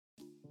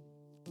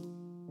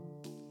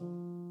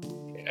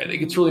I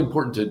think it's really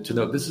important to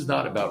note this is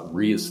not about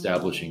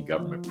reestablishing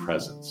government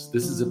presence.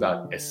 This is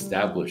about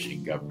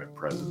establishing government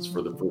presence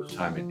for the first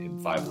time in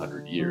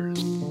 500 years.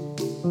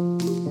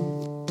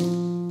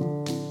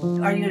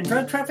 Are you a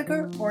drug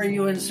trafficker or are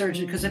you an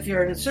insurgent? Because if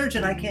you're an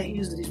insurgent, I can't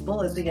use these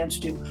bullets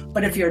against you.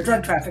 But if you're a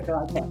drug trafficker,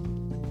 I can.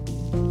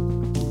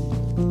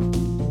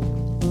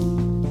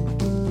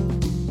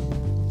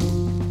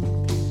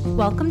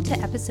 Welcome to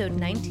episode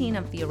 19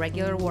 of the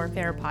Irregular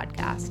Warfare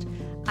podcast.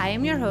 I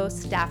am your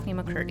host, Daphne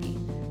McCurdy.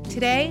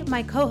 Today,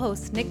 my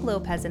co-host Nick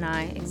Lopez and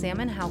I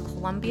examine how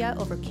Colombia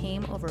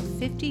overcame over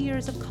 50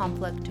 years of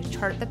conflict to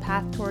chart the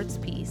path towards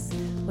peace,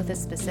 with a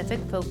specific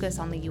focus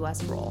on the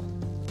U.S. role.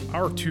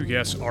 Our two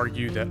guests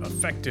argue that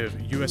effective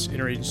U.S.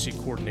 interagency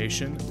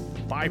coordination,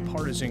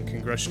 bipartisan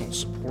congressional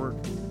support,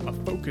 a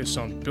focus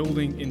on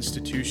building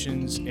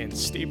institutions and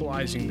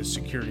stabilizing the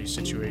security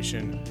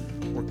situation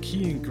were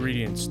key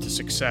ingredients to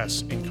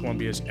success in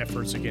Colombia's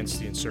efforts against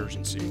the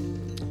insurgency.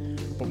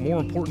 But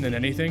more important than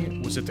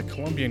anything was that the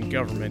Colombian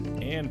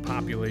government and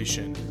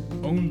population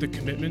owned the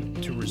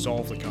commitment to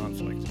resolve the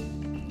conflict.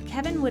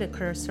 Kevin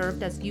Whitaker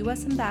served as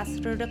U.S.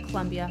 Ambassador to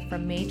Colombia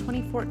from May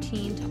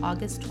 2014 to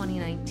August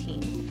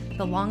 2019,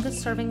 the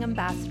longest-serving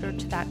ambassador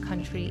to that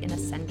country in a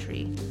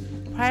century.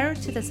 Prior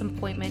to this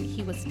appointment,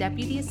 he was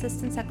Deputy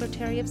Assistant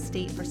Secretary of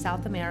State for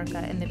South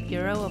America in the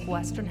Bureau of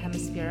Western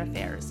Hemisphere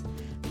Affairs.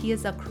 He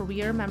is a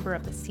career member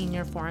of the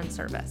Senior Foreign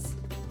Service.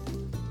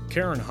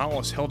 Karen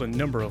Hollis held a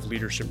number of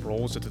leadership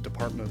roles at the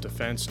Department of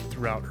Defense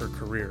throughout her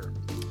career.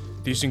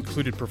 These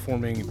included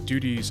performing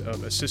duties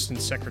of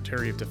Assistant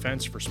Secretary of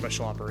Defense for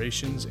Special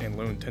Operations and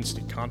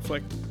Low-Intensity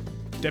Conflict,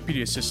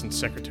 Deputy Assistant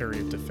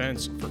Secretary of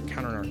Defense for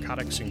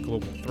Counter-Narcotics and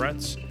Global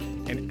Threats,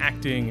 and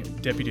Acting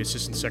Deputy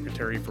Assistant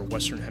Secretary for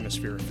Western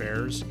Hemisphere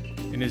Affairs,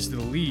 and is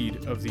the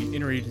lead of the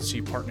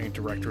Interagency Partnering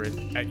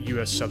Directorate at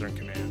U.S. Southern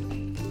Command.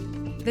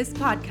 This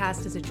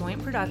podcast is a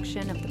joint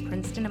production of the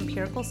Princeton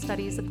Empirical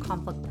Studies of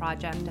Conflict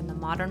Project and the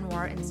Modern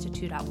War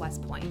Institute at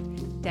West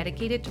Point,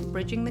 dedicated to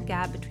bridging the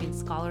gap between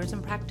scholars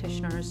and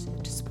practitioners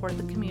to support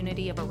the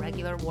community of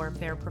irregular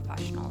warfare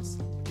professionals.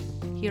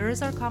 Here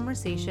is our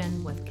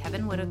conversation with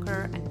Kevin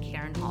Whitaker and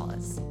Karen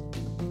Hollis.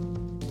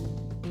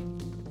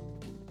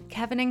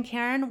 Kevin and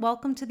Karen,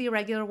 welcome to the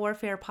Irregular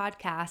Warfare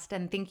podcast,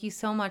 and thank you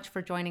so much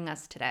for joining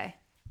us today.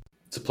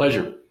 It's a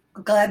pleasure.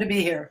 Glad to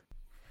be here.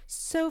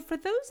 So for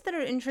those that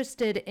are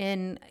interested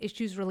in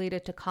issues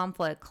related to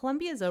conflict,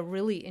 Colombia is a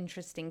really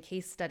interesting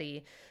case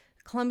study.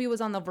 Colombia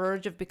was on the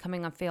verge of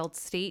becoming a failed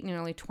state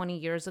nearly 20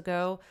 years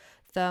ago.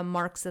 The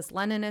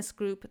Marxist-Leninist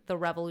group, the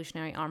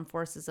Revolutionary Armed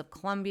Forces of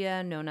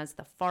Colombia, known as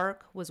the FARC,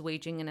 was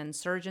waging an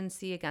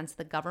insurgency against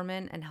the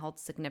government and held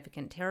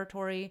significant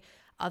territory.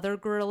 Other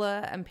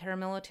guerrilla and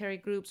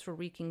paramilitary groups were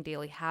wreaking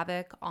daily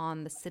havoc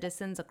on the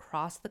citizens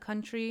across the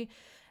country,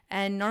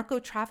 and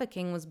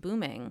narco-trafficking was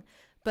booming.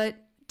 But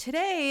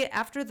today,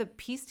 after the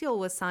peace deal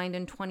was signed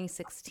in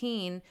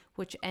 2016,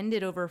 which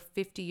ended over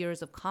 50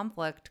 years of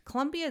conflict,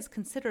 Colombia is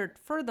considered,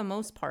 for the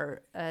most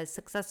part, a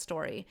success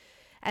story.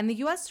 And the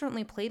U.S.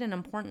 certainly played an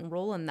important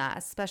role in that,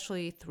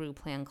 especially through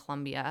Plan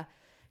Colombia.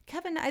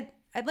 Kevin, I'd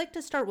like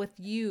to start with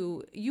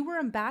you. You were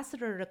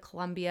ambassador to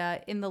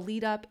Colombia in the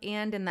lead up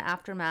and in the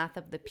aftermath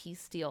of the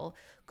peace deal.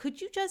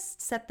 Could you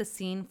just set the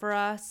scene for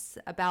us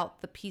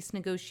about the peace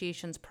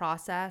negotiations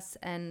process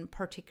and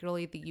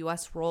particularly the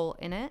U.S. role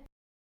in it?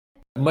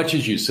 Much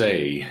as you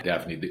say,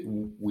 Daphne,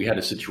 we had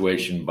a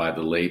situation by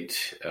the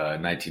late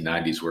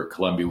 1990s where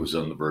Colombia was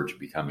on the verge of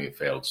becoming a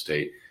failed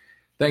state,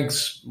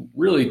 thanks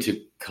really to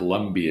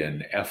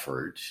Colombian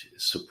effort,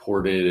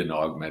 supported and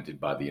augmented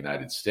by the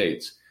United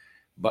States.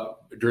 But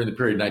during the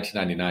period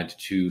 1999 to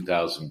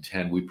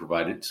 2010, we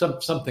provided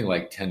something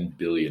like $10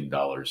 billion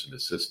in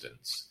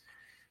assistance.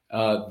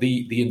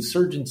 The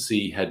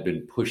insurgency had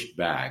been pushed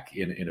back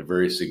in a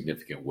very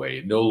significant way.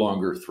 It no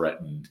longer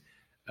threatened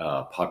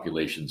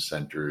population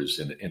centers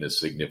in a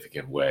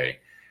significant way,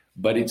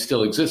 but it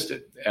still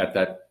existed. At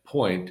that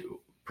point,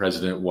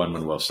 President Juan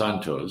Manuel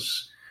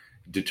Santos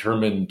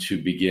determined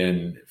to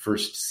begin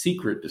first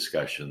secret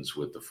discussions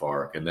with the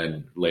FARC and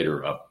then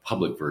later a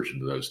public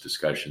version of those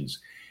discussions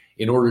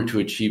in order to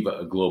achieve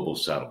a global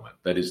settlement.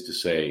 That is to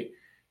say,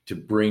 to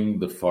bring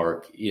the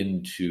FARC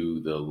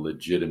into the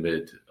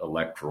legitimate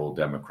electoral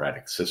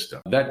democratic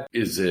system. That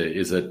is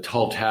a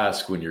tall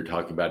task when you're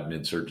talking about an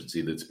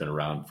insurgency that's been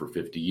around for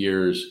 50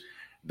 years,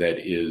 that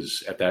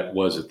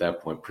was at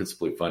that point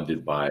principally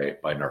funded by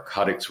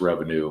narcotics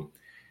revenue,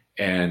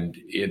 and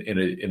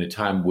in a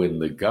time when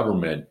the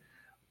government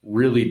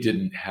really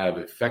didn't have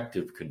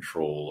effective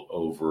control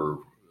over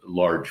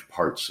large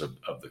parts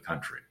of the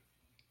country.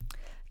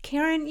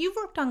 Karen, you've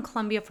worked on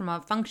Colombia from a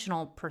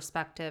functional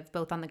perspective,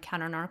 both on the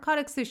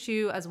counter-narcotics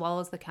issue as well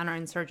as the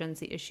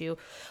counterinsurgency issue.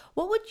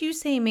 What would you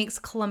say makes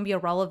Colombia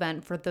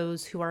relevant for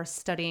those who are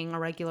studying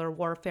irregular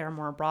warfare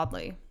more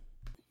broadly?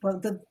 Well,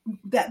 the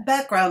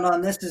background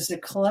on this is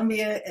that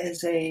Colombia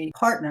is a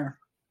partner.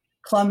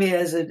 Colombia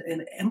is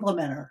an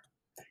implementer.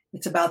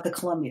 It's about the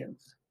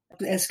Colombians.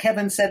 As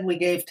Kevin said, we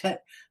gave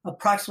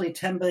approximately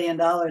 $10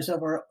 billion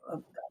over a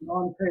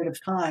long period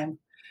of time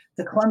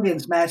The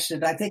Colombians matched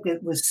it. I think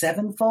it was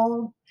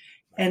sevenfold.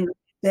 And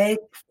they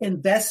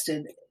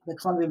invested the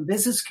Colombian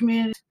business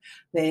community.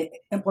 They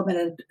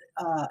implemented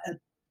a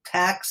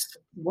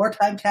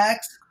wartime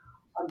tax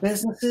on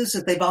businesses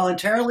that they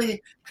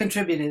voluntarily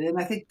contributed. And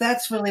I think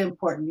that's really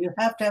important. You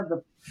have to have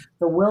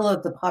the will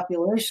of the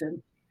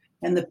population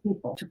and the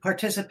people to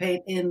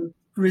participate in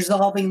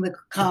resolving the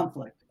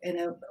conflict.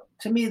 And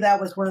to me, that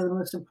was one of the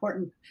most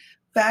important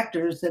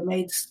factors that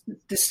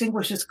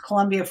distinguishes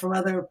Colombia from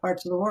other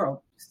parts of the world.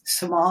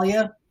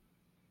 Somalia,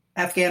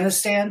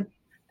 Afghanistan,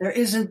 there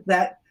isn't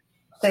that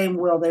same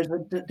will. There's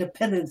a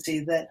dependency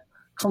that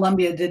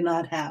Colombia did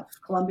not have.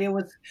 We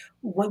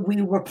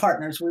were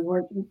partners.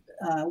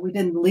 We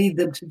didn't lead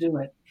them to do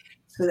it.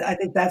 So I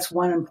think that's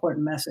one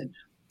important message.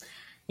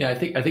 Yeah, I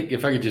think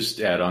if I could just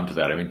add on to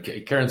that, I mean,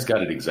 Karen's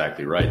got it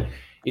exactly right.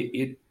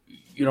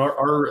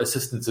 Our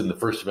assistance in the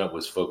first event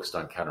was focused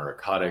on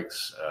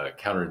counter-narcotics.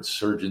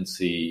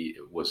 Counterinsurgency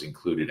was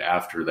included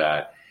after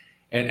that.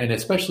 And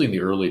especially in the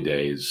early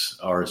days,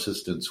 our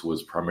assistance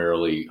was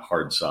primarily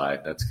hard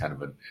side. That's kind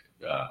of a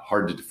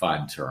hard to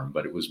define term,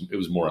 but it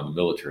was more on the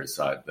military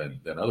side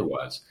than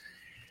otherwise.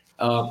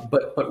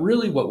 But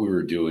really what we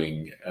were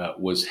doing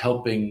was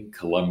helping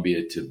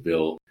Colombia to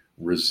build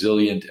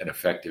resilient and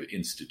effective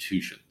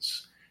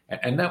institutions.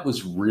 And that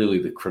was really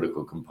the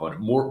critical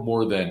component,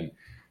 more than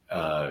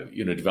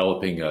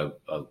developing a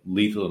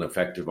lethal and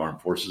effective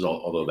armed forces,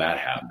 although that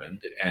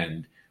happened,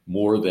 and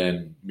more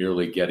than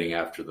merely getting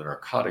after the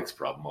narcotics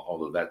problem,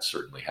 although that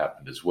certainly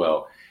happened as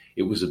well.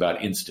 It was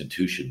about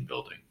institution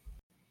building.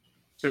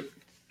 So,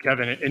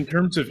 Kevin, in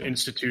terms of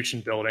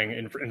institution building,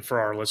 and for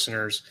our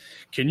listeners,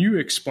 can you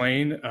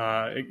explain,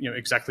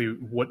 exactly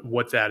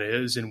what that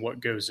is and what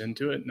goes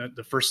into it? And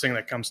the first thing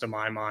that comes to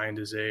my mind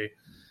is a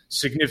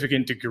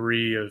significant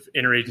degree of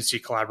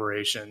interagency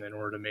collaboration in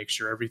order to make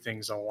sure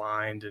everything's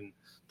aligned and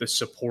the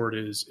support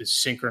is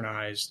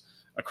synchronized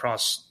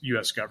across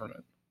U.S.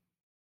 government.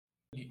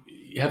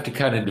 You have to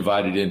kind of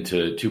divide it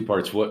into two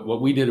parts: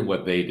 what we did and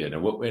what they did,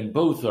 and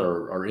both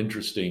are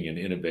interesting and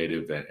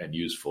innovative and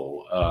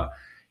useful.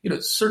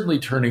 Certainly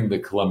turning the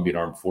Colombian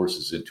Armed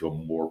Forces into a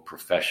more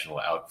professional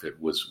outfit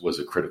was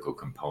a critical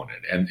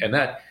component, and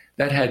that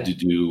had to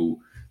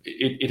do.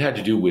 It had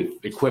to do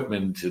with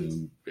equipment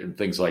and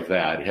things like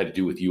that. It had to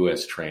do with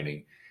U.S.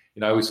 training.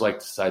 I always like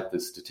to cite the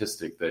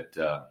statistic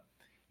that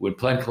when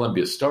Plan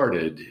Colombia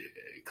started,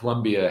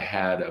 Colombia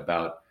had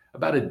about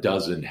a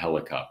dozen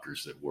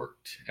helicopters that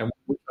worked. And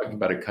we're talking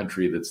about a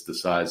country that's the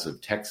size of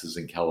Texas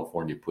and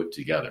California put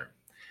together.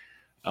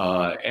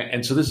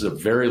 And so this is a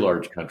very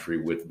large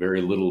country with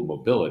very little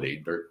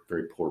mobility, very,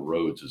 very poor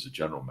roads as a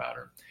general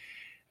matter.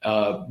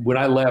 When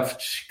I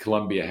left,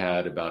 Colombia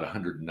had about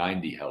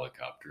 190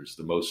 helicopters,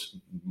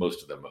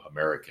 most of them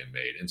American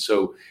made. And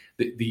so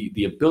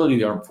the ability of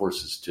the armed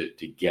forces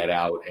to get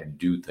out and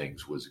do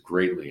things was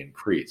greatly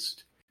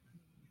increased.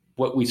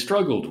 What we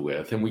struggled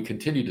with, and we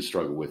continue to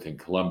struggle with in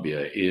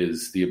Colombia,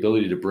 is the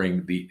ability to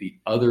bring the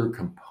other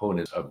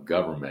components of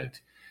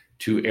government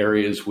to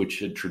areas which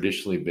had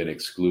traditionally been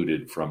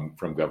excluded from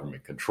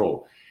government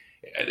control.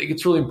 I think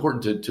it's really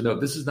important to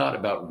note this is not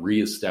about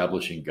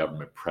reestablishing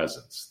government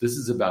presence. This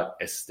is about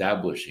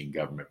establishing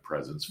government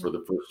presence for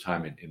the first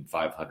time in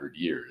 500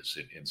 years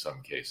in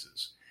some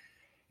cases.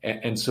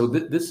 And so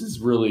this is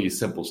really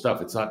simple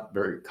stuff. It's not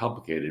very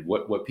complicated.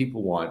 What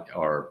people want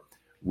are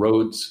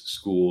roads,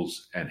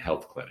 schools, and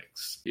health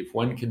clinics. If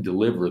one can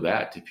deliver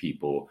that to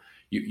people,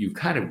 you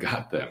kind of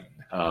got them.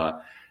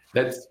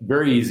 That's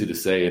very easy to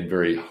say and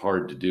very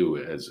hard to do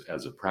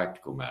as a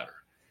practical matter.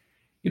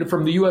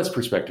 From the U.S.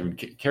 perspective,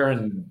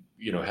 Karen,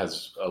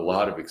 has a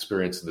lot of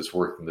experience in this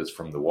work and this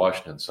from the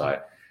Washington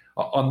side.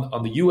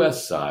 On the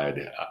U.S.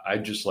 side,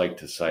 I'd just like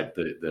to cite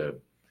the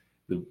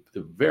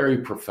very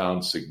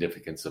profound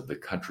significance of the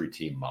country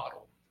team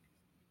model.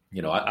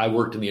 I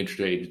worked in the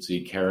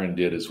interagency. Karen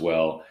did as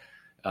well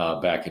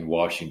back in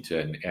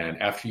Washington. And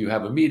after you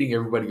have a meeting,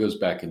 everybody goes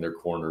back in their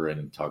corner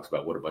and talks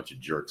about what a bunch of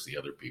jerks the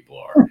other people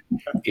are.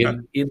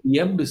 In the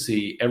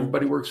embassy,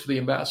 everybody works for the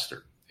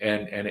ambassador.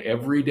 And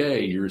every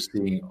day you're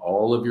seeing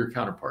all of your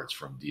counterparts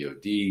from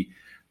DOD,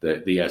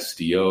 the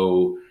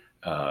SDO,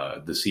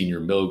 the senior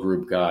mill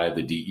group guy,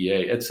 the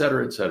DEA, et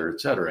cetera, et cetera, et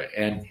cetera.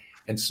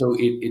 And so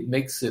it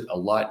makes it a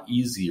lot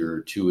easier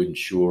to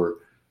ensure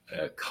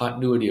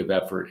continuity of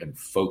effort and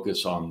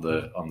focus on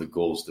the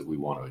goals that we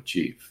want to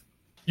achieve.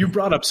 You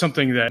brought up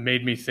something that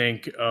made me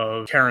think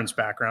of Karen's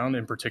background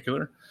in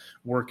particular,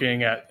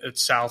 working at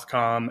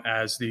Southcom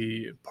as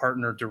the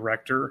partner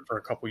director for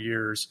a couple of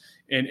years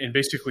and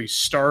basically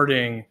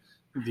starting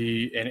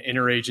an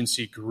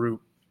interagency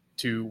group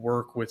to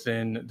work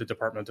within the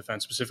Department of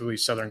Defense, specifically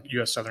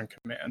U.S. Southern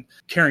Command.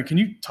 Karen, can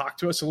you talk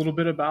to us a little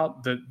bit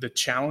about the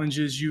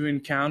challenges you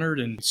encountered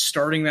in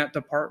starting that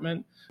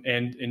department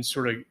and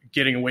sort of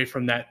getting away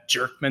from that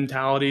jerk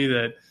mentality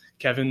that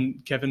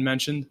Kevin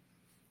mentioned?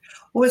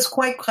 Well, it's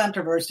quite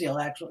controversial,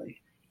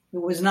 actually.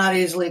 It was not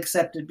easily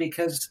accepted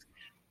because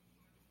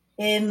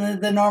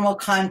in the normal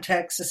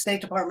context, the State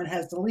Department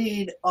has the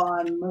lead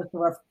on most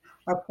of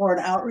our foreign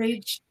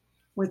outreach.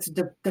 with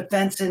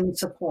defense and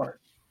support.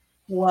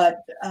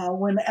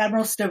 When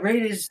Admiral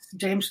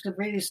James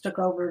Stavridis took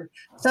over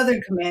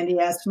Southern Command, he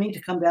asked me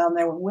to come down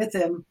there with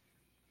him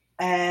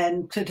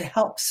and to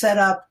help set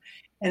up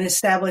and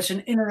establish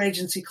an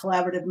interagency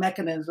collaborative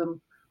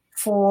mechanism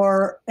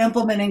for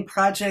implementing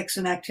projects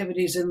and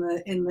activities in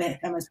the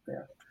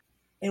hemisphere.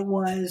 It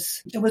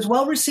was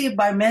well received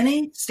by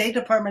many, State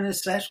Department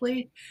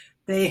especially.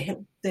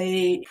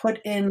 They put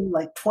in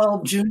like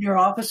 12 junior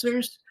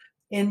officers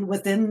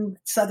within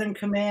Southern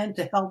Command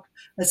to help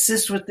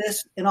assist with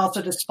this and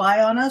also to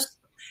spy on us.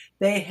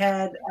 We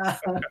had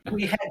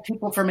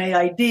people from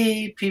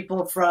AID,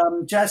 people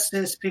from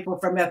Justice, people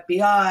from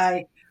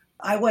FBI.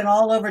 I went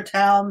all over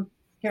town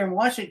here in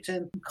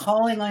Washington,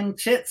 calling on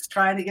chits,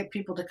 trying to get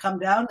people to come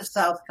down to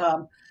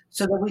Southcom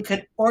so that we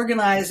could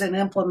organize and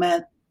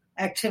implement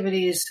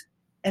activities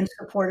in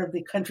support of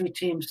the country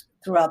teams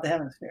throughout the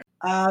hemisphere.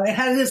 It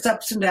had its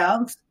ups and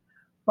downs,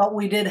 but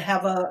we did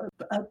have a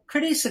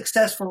pretty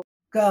successful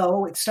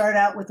go. It started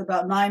out with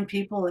about 9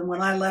 people, and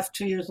when I left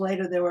 2 years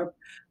later, there were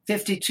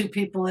 52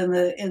 people in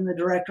the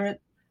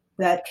directorate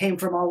that came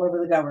from all over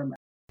the government.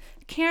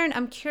 Karen,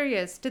 I'm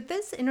curious, did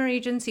this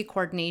interagency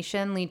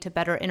coordination lead to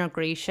better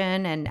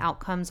integration and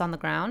outcomes on the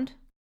ground?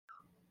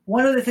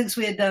 One of the things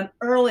we had done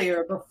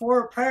earlier,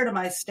 prior to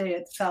my stay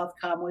at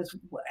Southcom, was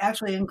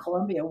actually in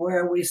Colombia,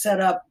 where we set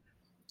up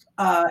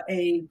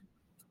a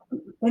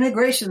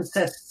integration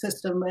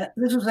system.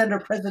 This was under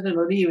President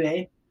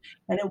Uribe,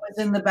 and it was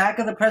in the back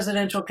of the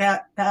presidential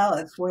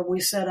palace where we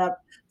set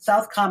up.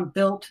 Southcom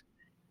built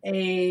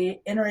a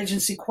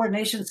interagency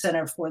coordination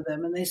center for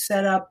them, and they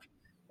set up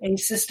a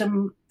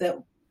system that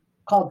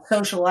called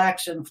social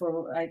action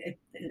I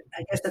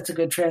guess that's a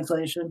good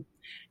translation.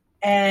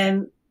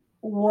 And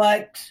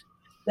what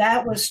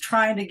that was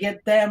trying to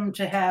get them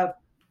to have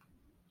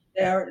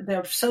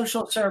their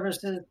social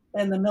services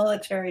and the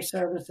military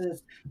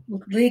services,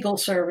 legal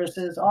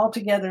services, all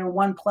together in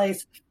one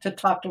place to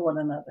talk to one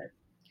another.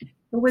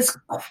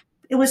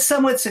 It was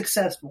somewhat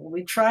successful.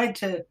 We tried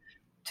to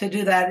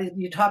do that.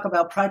 You talk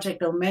about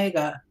Project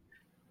Omega,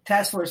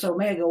 Task Force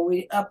Omega.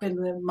 Up in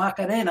the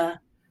Macarena,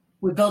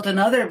 we built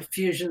another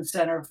fusion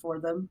center for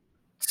them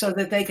so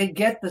that they could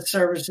get the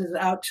services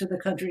out to the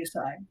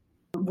countryside.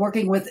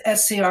 Working with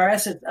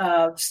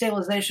SCRS,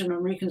 Stabilization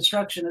and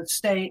Reconstruction at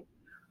State,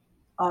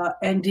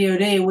 and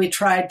DOD, we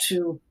tried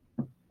to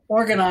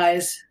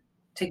organize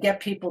to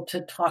get people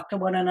to talk to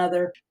one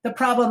another. The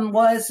problem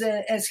was,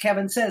 as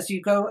Kevin says,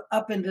 you go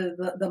up into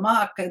the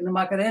MAC and the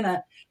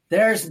Macarena,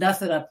 there's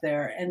nothing up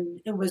there.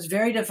 And it was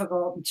very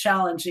difficult and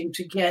challenging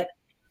to get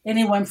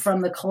anyone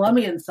from the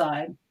Colombian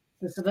side,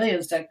 the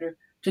civilian sector,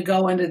 to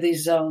go into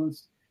these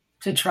zones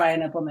to try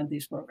and implement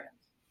these programs.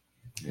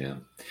 Yeah.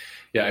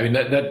 Yeah, I mean,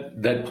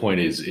 that point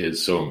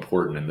is so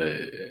important. And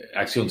the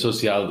Acción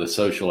Social, the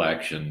social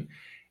action,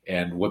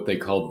 and what they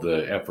called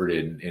the effort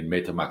in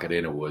Meta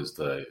Macarena was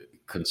the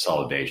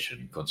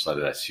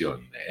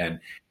consolidación. And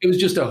it was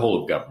just a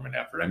whole of government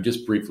effort. I'm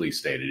just briefly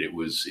stated. It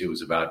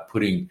was about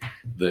putting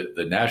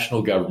the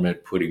national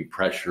government, putting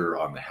pressure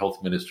on the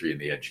health ministry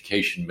and the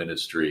education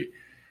ministry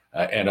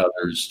and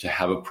others to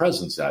have a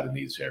presence out in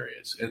these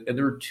areas. And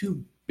there were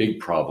 2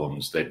 big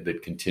problems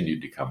that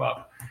continued to come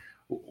up.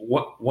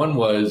 One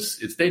was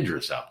it's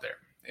dangerous out there.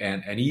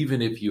 And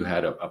even if you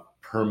had a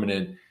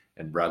permanent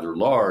and rather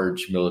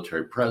large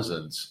military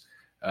presence,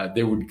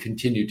 there would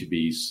continue to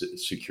be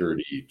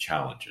security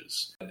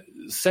challenges.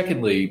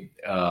 Secondly,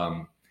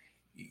 none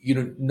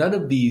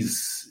of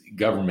these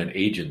government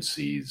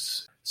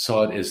agencies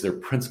saw it as their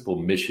principal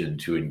mission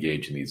to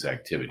engage in these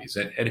activities.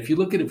 And if you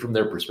look at it from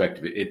their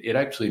perspective, it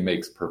actually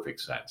makes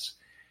perfect sense.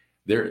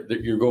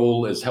 Your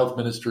goal as health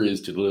minister is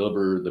to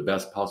deliver the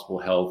best possible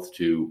health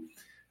to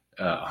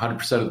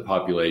 100% of the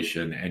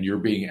population, and you're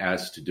being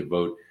asked to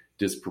devote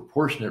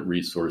disproportionate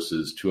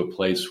resources to a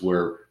place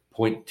where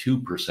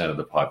 0.2% of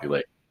the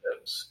population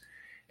lives.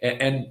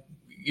 And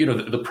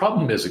the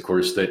problem is, of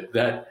course,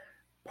 that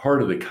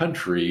part of the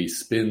country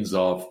spins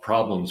off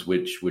problems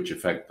which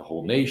affect the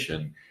whole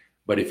nation.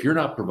 But if you're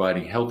not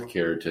providing health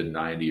care to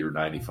 90 or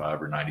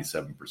 95 or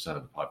 97%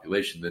 of the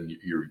population, then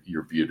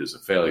you're viewed as a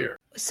failure.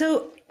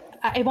 So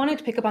I wanted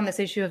to pick up on this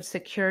issue of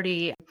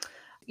security.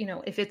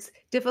 If it's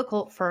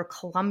difficult for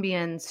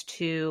Colombians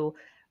to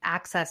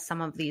access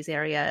some of these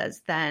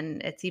areas,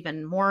 then it's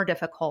even more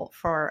difficult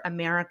for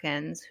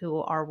Americans who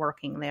are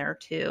working there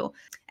too.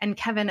 And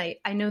Kevin,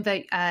 I know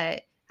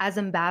that as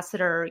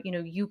ambassador,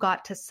 you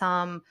got to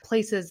some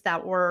places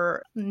that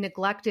were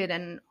neglected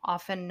and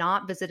often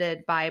not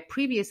visited by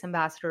previous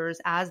ambassadors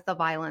as the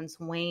violence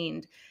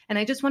waned. And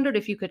I just wondered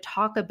if you could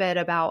talk a bit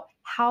about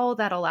how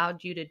that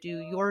allowed you to do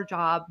your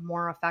job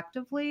more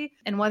effectively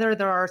and whether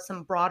there are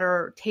some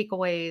broader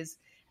takeaways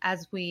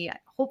as we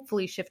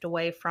hopefully shift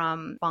away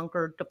from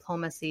bunker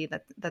diplomacy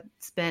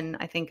that's been,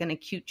 I think, an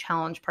acute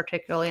challenge,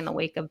 particularly in the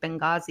wake of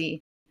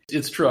Benghazi.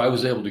 It's true. I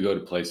was able to go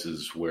to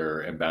places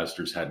where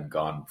ambassadors hadn't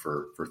gone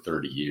for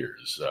 30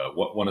 years.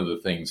 One of the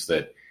things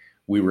that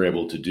we were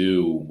able to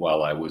do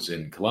while I was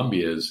in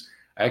Colombia is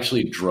I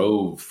actually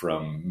drove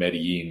from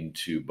Medellin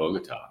to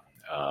Bogota.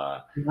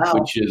 Wow.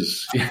 which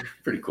is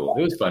pretty cool.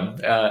 It was fun.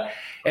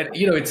 And,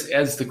 it's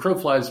as the crow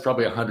flies,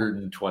 probably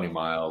 120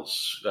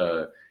 miles.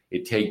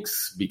 It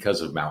takes,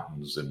 because of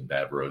mountains and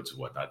bad roads and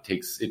whatnot,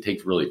 it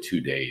takes really 2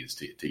 days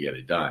to get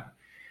it done.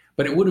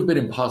 But it would have been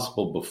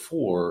impossible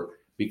before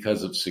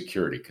because of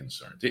security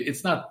concerns.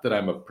 It's not that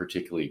I'm a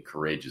particularly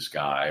courageous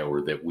guy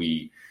or that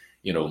we,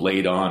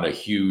 laid on a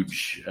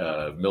huge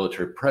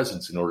military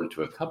presence in order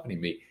to accompany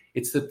me.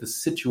 It's that the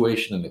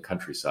situation in the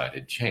countryside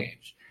had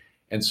changed.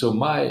 And so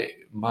my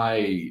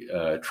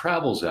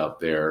travels out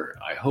there,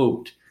 I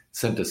hoped,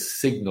 sent a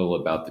signal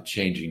about the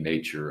changing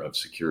nature of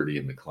security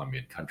in the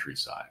Colombian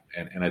countryside.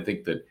 And I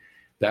think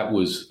that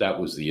was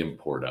the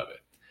import of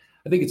it.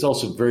 I think it's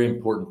also very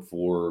important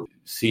for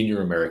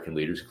senior American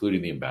leaders,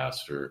 including the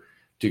ambassador,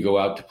 to go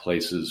out to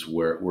places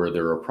where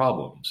there are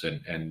problems.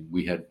 And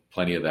we had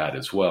plenty of that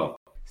as well.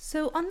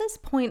 So on this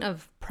point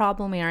of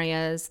problem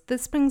areas,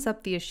 this brings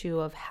up the issue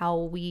of how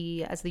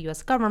we as the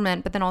U.S.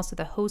 government, but then also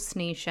the host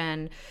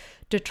nation,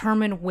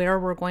 determine where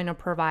we're going to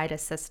provide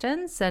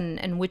assistance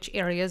and which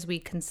areas we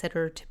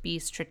consider to be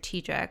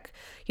strategic.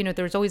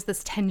 There's always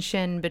this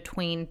tension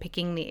between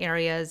picking the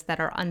areas that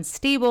are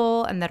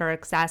unstable and that are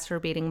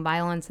exacerbating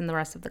violence in the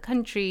rest of the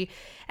country,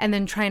 and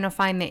then trying to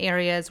find the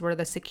areas where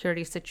the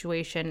security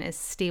situation is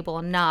stable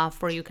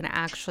enough where you can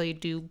actually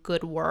do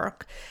good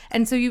work.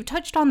 And so you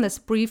touched on this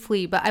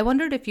briefly, but I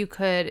wondered if you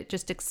could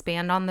just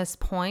expand on this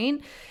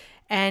point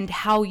and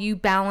how you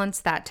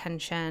balance that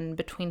tension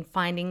between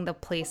finding the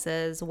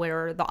places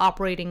where the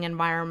operating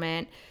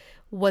environment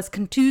was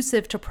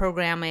conducive to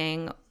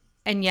programming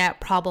and yet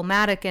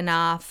problematic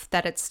enough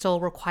that it still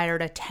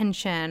required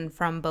attention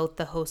from both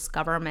the host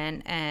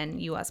government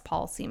and U.S.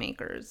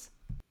 policymakers.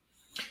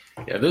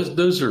 Yeah,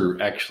 those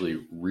are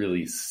actually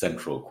really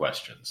central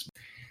questions.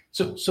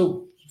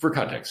 So for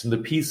context, in the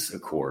peace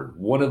accord,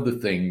 one of the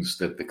things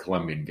that the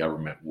Colombian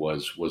government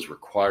was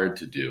required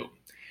to do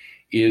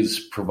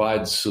is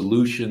provide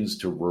solutions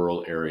to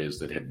rural areas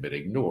that had been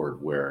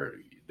ignored, where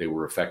they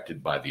were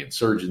affected by the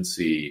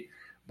insurgency,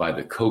 by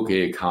the coca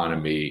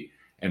economy,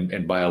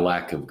 and by a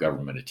lack of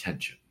government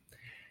attention.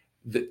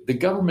 The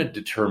government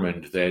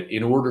determined that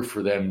in order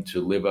for them to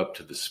live up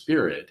to the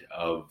spirit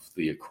of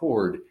the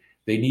accord,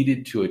 they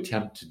needed to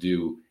attempt to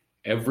do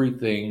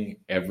everything,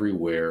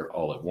 everywhere,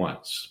 all at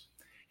once.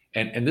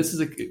 And this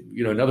is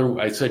another.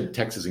 I said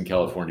Texas and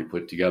California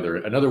put together.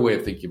 Another way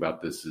of thinking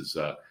about this is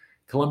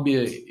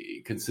Colombia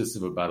consists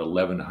of about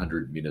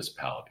 1,100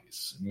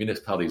 municipalities.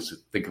 Municipalities,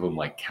 think of them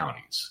like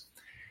counties.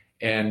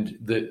 And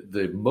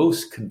the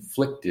most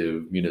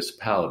conflictive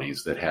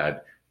municipalities that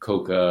had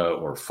coca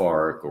or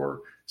FARC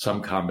or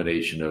some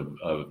combination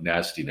of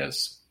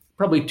nastiness,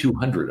 probably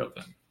 200 of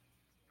them.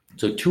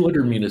 So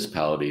 200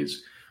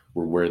 municipalities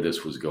were where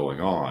this was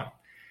going on.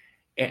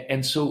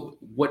 And so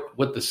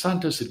what the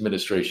Santos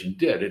administration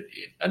did,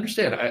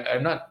 understand,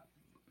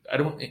 I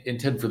don't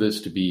intend for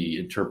this to be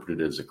interpreted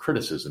as a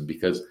criticism,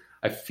 because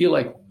I feel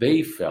like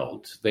they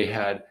felt they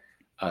had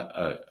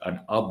an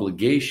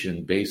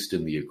obligation based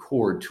in the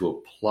accord to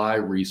apply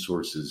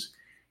resources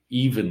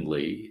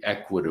evenly,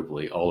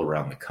 equitably all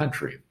around the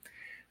country.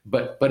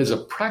 But as a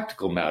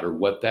practical matter,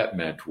 what that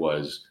meant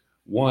was,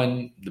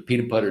 one, the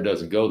peanut butter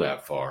doesn't go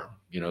that far.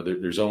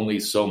 There's only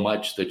so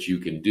much that you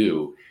can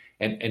do.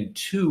 And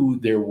two,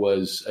 there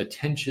was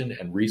attention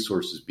and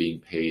resources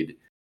being paid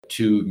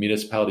to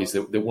municipalities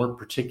that weren't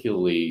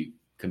particularly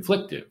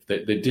conflictive,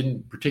 that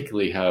didn't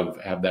particularly have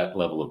that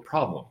level of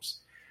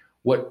problems.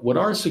 What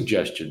our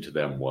suggestion to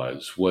them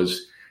was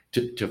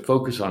to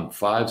focus on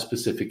 5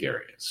 specific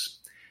areas.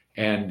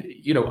 And,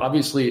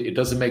 obviously it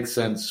doesn't make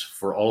sense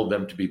for all of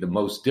them to be the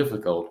most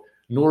difficult,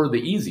 nor the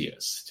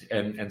easiest.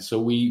 And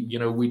so we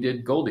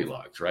did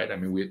Goldilocks, right? I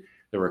mean,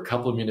 there were a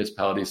couple of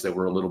municipalities that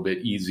were a little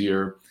bit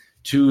easier,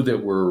 2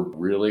 that were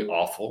really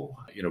awful,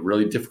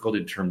 really difficult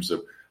in terms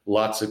of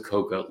lots of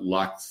coca,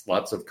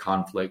 lots of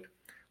conflict,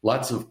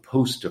 lots of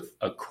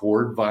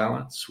post-accord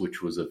violence,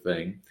 which was a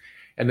thing.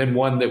 And then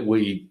one that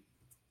we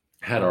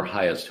had our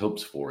highest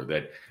hopes for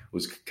that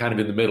was kind of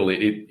in the middle.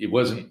 It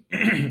wasn't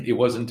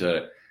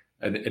an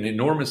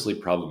enormously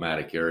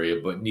problematic area,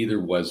 but neither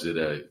was it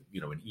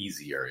an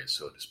easy area,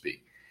 so to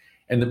speak.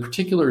 And the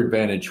particular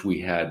advantage we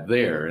had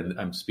there, and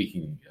I'm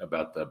speaking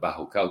about the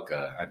Bajo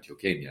Cauca,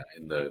 Antioquia,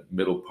 in the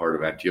middle part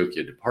of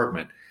Antioquia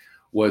department,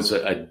 was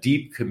a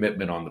deep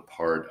commitment on the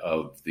part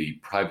of the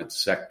private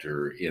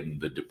sector in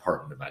the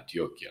Department of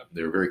Antioquia.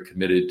 They were very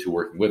committed to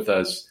working with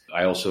us.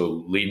 I also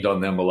leaned on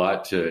them a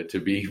lot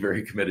to be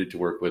very committed to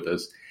work with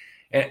us.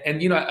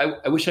 And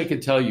I wish I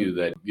could tell you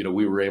that,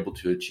 we were able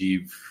to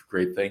achieve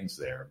great things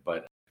there.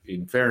 But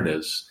in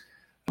fairness,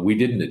 we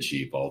didn't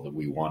achieve all that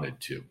we wanted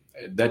to.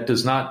 That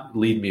does not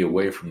lead me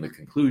away from the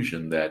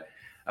conclusion that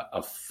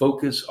a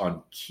focus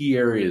on key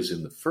areas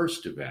in the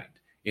first event,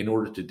 in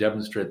order to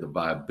demonstrate the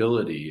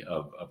viability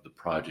of the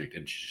project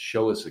and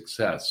show a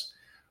success,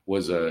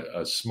 was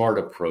a smart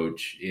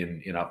approach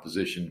in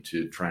opposition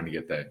to trying to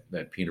get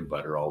that peanut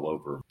butter all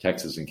over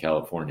Texas and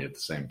California at the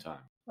same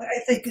time. I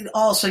think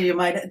also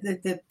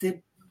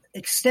the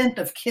extent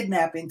of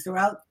kidnapping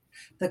throughout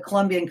the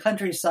Colombian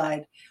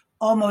countryside,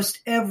 almost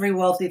every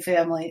wealthy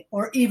family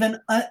or even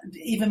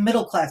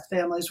middle-class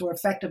families were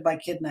affected by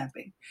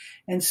kidnapping.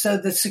 And so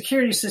the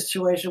security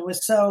situation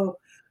was so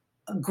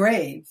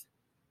grave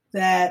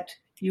that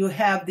you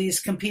have these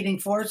competing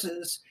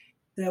forces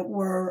that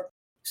were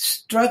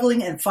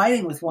struggling and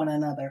fighting with one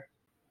another.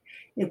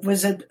 It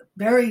was a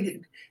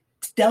very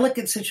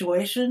delicate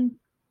situation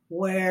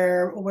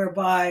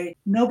whereby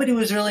nobody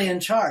was really in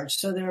charge.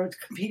 So there were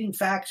competing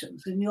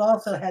factions. And you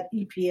also had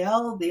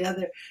EPL,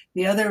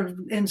 the other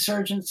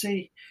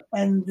insurgency,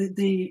 and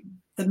the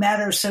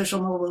matter of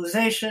social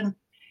mobilization.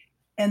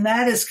 And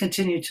that has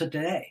continued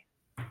today.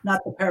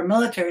 Not the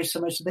paramilitary so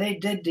much. They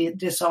did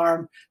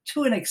disarm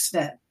to an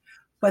extent.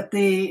 But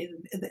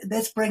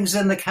this brings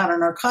in the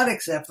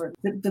counter-narcotics effort.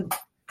 The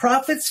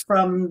profits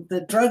from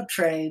the drug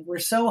trade were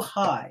so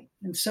high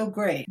and so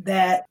great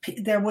that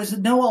there was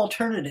no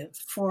alternative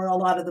for a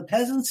lot of the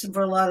peasants and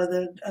for a lot of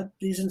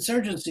these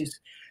insurgencies.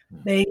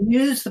 They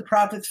used the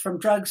profits from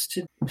drugs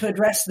to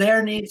address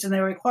their needs and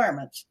their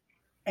requirements.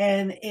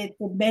 And it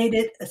made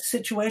it a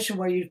situation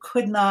where you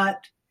couldn't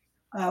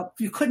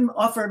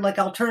offer like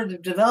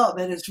alternative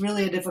development. It's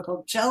really a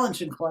difficult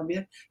challenge in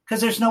Colombia because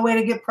there's no way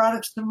to get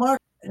products to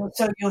market. And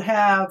so you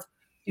have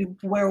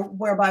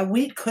whereby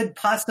wheat could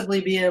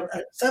possibly be a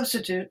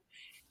substitute.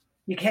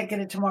 You can't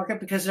get it to market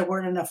because there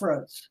weren't enough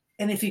roads.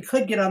 And if you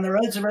could get on the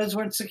roads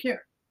weren't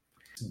secure.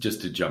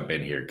 Just to jump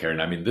in here,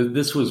 Karen, I mean,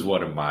 this was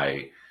one of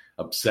my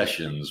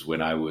obsessions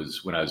when I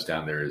was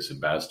down there as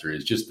ambassador,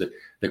 is just the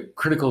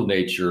critical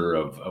nature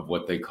of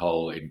what they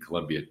call in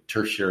Colombia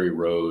tertiary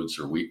roads,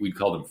 or we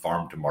call them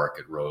farm to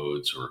market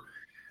roads, or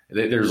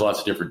there's lots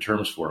of different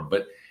terms for them.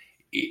 But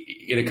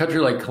in a country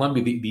like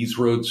Colombia, these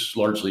roads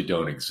largely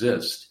don't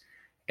exist.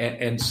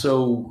 And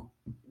so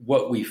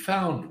what we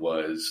found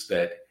was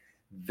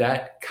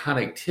that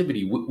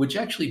connectivity, which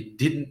actually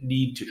didn't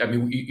need to, I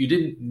mean, you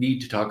didn't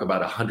need to talk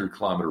about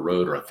 100-kilometer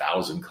road or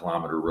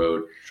 1,000-kilometer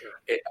road. Sure.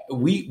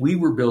 We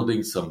were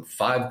building some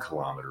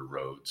 5-kilometer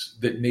roads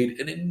that made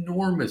an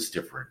enormous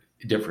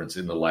difference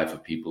in the life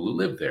of people who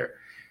live there.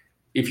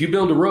 If you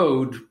build a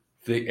road,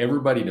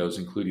 everybody knows,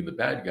 including the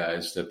bad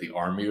guys, that the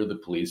army or the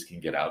police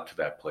can get out to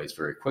that place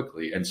very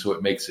quickly. And so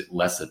it makes it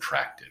less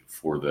attractive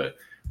for the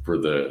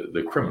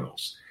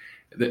criminals.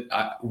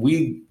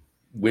 We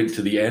went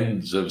to the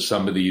ends of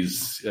some of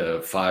these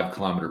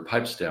 5-kilometer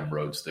pipe stem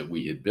roads that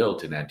we had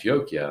built in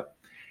Antioquia.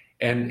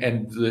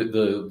 And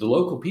the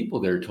local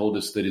people there told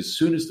us that as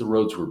soon as the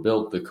roads were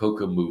built, the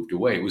coca moved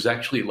away. It was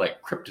actually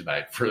like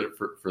kryptonite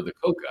for the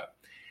coca.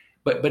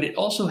 But it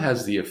also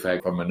has the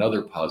effect from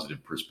another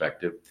positive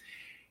perspective.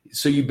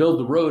 So you build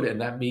the road,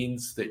 and that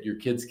means that your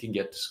kids can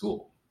get to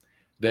school.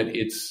 That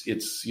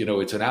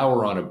it's an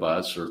hour on a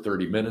bus or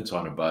 30 minutes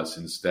on a bus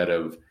instead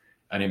of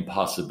an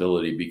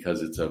impossibility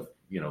because it's a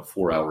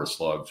 4-hour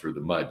slog through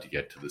the mud to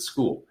get to the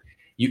school.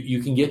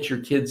 You can get your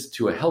kids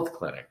to a health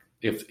clinic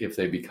if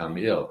they become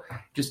ill.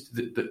 Just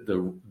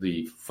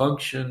the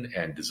function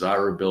and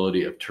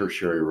desirability of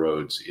tertiary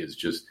roads is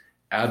just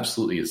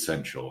absolutely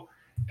essential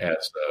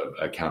as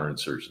a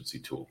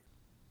counterinsurgency tool.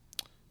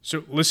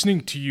 So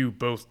listening to you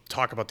both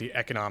talk about the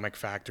economic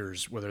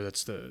factors, whether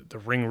that's the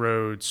ring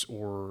roads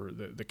or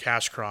the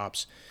cash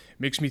crops,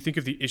 makes me think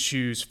of the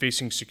issues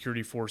facing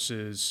security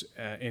forces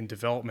in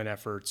development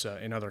efforts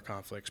in other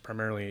conflicts,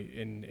 primarily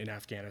in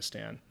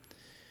Afghanistan.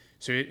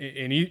 So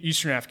in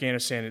eastern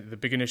Afghanistan, the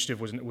big initiative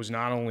was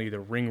not only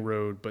the ring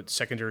road, but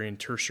secondary and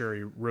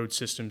tertiary road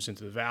systems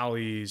into the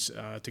valleys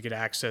to get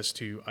access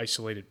to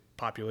isolated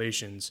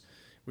populations,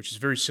 which is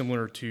very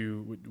similar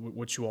to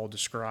what you all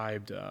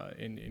described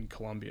in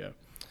Colombia.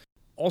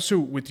 Also,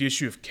 with the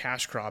issue of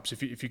cash crops,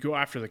 if you go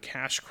after the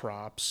cash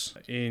crops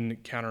in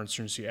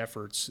counterinsurgency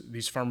efforts,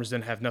 these farmers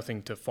then have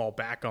nothing to fall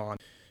back on.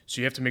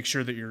 So you have to make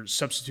sure that you're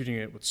substituting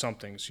it with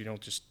something, so you don't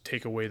just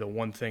take away the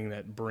one thing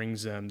that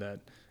brings them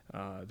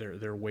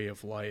their way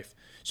of life.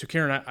 So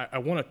Karen, I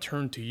want to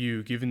turn to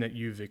you, given that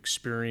you've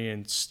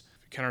experienced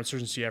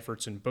counterinsurgency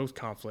efforts in both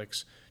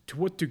conflicts. To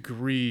what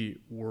degree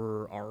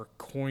were our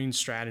coin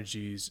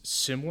strategies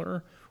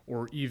similar,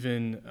 or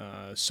even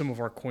some of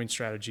our coin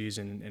strategies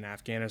in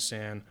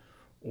Afghanistan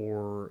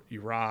or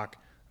Iraq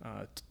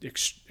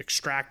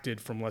extracted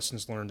from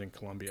lessons learned in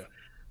Colombia?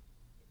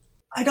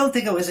 I don't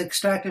think it was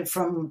extracted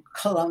from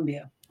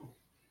Colombia.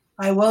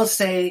 I will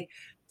say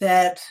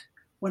that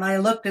when I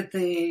looked at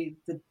the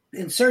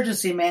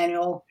insurgency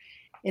manual,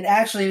 it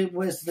actually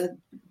was the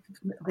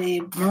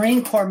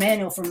Marine Corps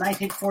manual from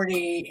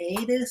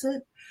 1948, is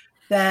it?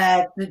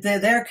 That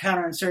their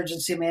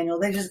counterinsurgency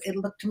manual, it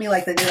looked to me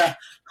like they did a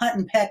hunt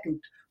and peck and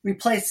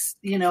replaced,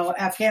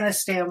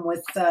 Afghanistan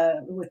with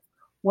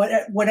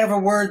whatever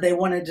word they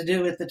wanted to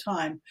do at the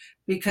time,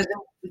 because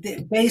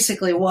it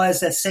basically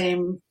was the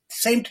same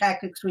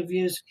tactics we've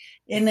used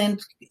in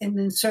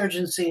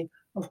insurgency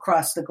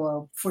across the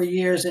globe for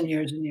years and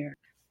years and years.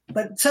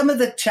 But some of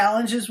the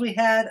challenges we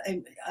had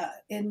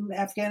in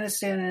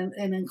Afghanistan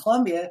and in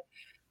Colombia,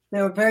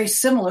 they were very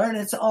similar, and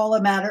it's all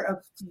a matter of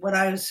what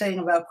I was saying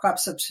about crop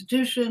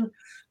substitution.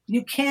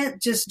 You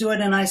can't just do it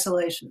in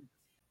isolation.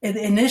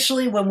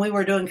 Initially, when we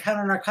were doing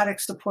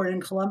counter-narcotics support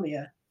in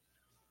Colombia,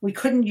 we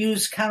couldn't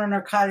use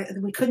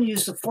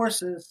the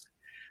forces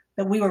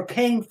that we were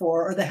paying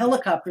for, or the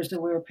helicopters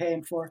that we were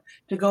paying for,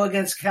 to go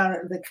against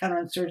the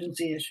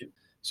counterinsurgency issue.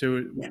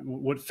 So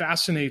what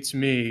fascinates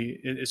me,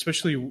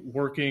 especially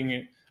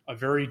working a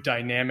very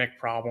dynamic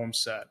problem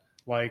set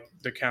like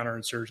the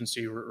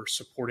counterinsurgency or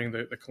supporting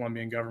the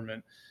Colombian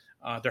government,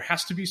 there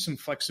has to be some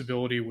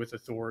flexibility with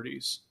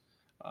authorities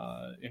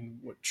in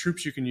what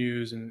troops you can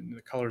use and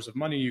the colors of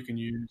money you can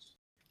use.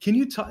 Can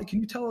you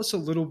tell us a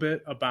little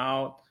bit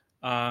about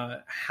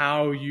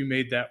how you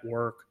made that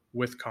work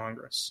with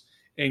Congress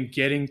and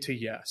getting to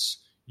yes,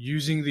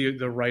 using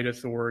the right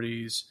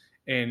authorities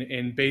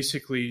and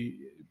basically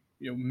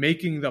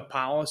making the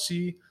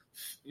policy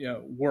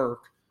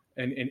work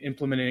and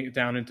implementing it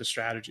down into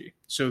strategy.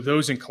 So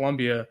those in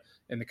Colombia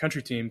and the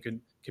country team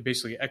can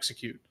basically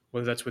execute,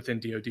 whether that's within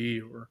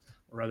DOD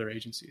or other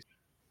agencies.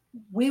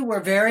 We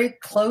were very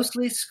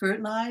closely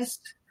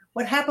scrutinized.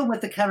 What happened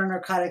with the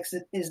counter-narcotics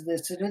is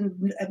this. In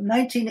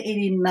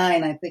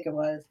 1989, I think it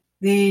was,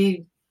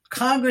 the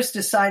Congress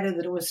decided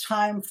that it was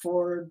time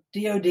for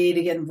DOD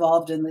to get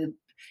involved in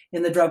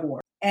the drug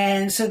war.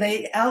 And so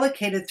they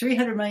allocated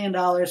 $300 million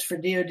for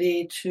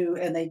DOD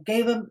and they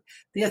gave them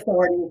the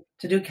authority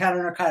to do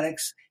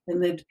counter-narcotics.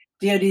 And the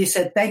DOD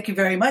said, thank you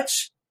very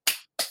much,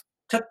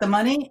 took the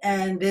money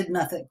and did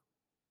nothing.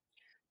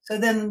 So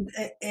then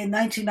in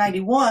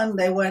 1991,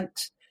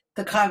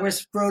 the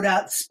Congress wrote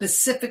out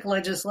specific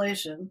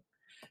legislation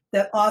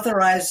that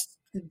authorized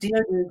the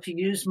DOD to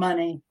use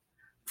money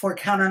for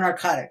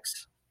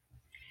counter-narcotics.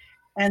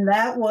 And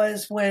that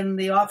was when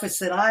the office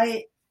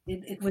that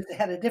it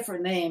had a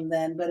different name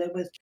then, but it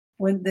was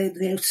when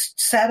they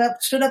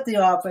stood up the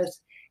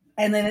office,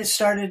 and then it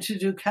started to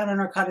do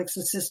counter-narcotics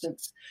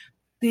assistance.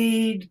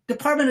 The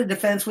Department of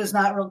Defense was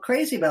not real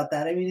crazy about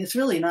that. I mean, it's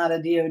really not a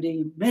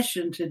DOD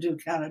mission to do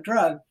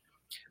counter-drug,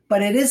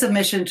 but it is a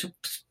mission to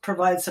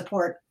provide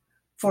support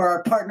for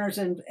our partners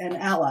and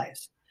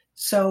allies.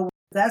 So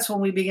that's when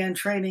we began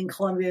training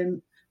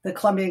the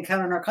Colombian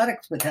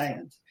counter-narcotics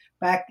battalions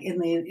back in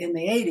the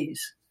 80s.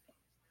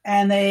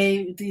 And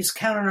these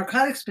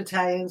counter-narcotics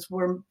battalions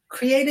were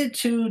created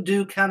to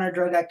do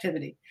counter-drug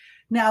activity.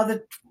 Now,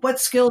 what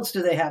skills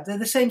do they have? They're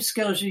the same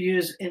skills you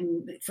use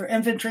for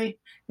infantry.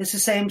 It's the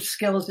same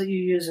skills that you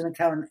use in a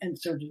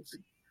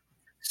counterinsurgency.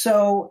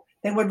 So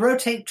they would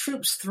rotate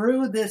troops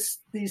through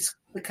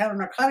the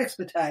counter-narcotics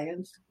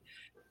battalions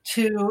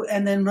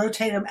and then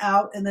rotate them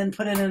out and then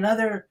put in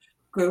another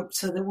group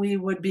so that we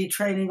would be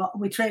training.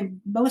 We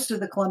trained most of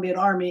the Colombian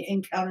army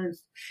in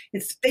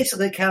it's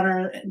basically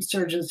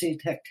counterinsurgency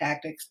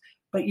tactics,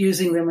 but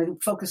using them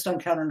focused on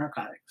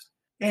counter-narcotics.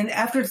 And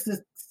after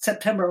the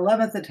September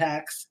 11th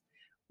attacks,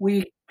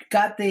 we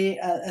got the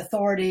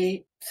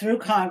authority through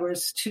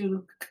Congress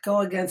to go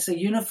against a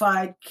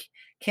unified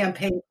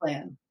campaign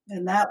plan.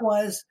 And that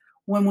was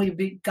when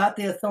we got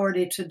the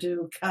authority to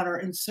do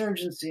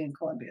counterinsurgency in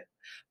Colombia.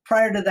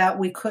 Prior to that,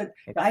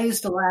 I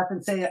used to laugh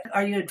and say,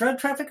 are you a drug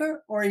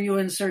trafficker or are you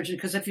an insurgent?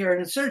 Because if you're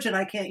an insurgent,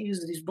 I can't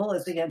use these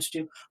bullets against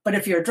you. But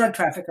if you're a drug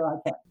trafficker, I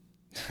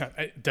can.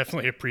 I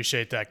definitely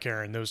appreciate that,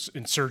 Karen. Those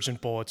insurgent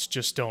bullets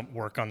just don't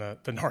work on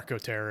the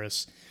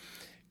narco-terrorists.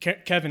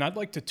 Kevin, I'd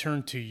like to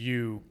turn to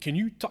you. Can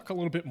you talk a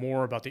little bit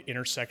more about the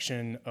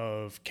intersection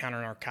of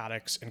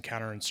counter-narcotics and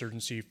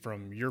counterinsurgency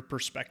from your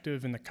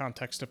perspective in the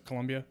context of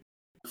Colombia?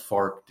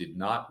 FARC did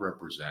not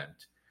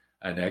represent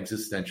an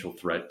existential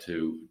threat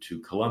to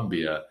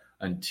Colombia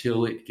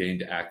until it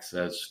gained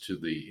access to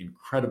the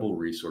incredible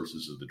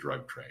resources of the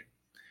drug trade.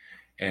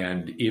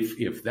 And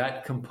if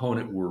that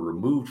component were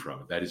removed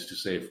from it, that is to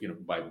say,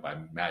 if by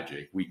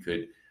magic we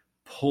could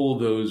pull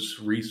those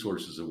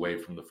resources away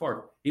from the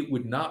FARC, it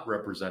would not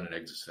represent an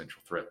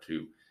existential threat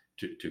to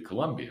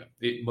Colombia.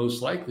 It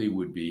most likely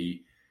would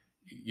be,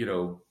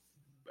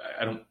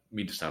 I don't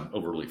mean to sound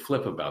overly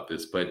flip about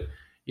this, but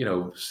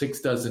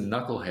 6 dozen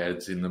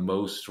knuckleheads in the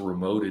most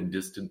remote and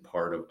distant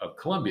part of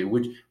Colombia,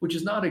 which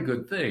is not a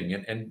good thing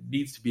and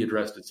needs to be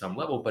addressed at some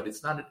level, but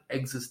it's not an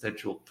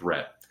existential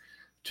threat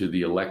to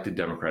the elected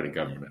democratic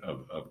government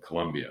of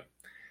Colombia.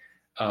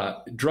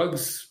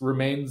 Drugs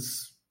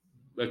remains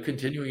a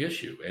continuing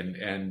issue,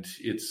 and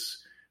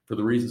it's for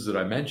the reasons that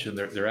I mentioned.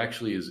 There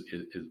actually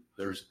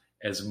there's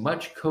as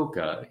much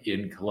coca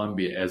in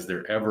Colombia as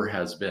there ever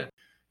has been.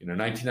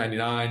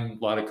 1999,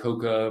 a lot of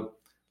coca.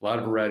 A lot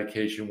of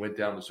eradication went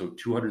down, so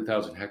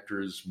 200,000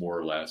 hectares, more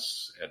or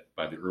less,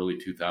 by the early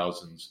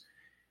 2000s.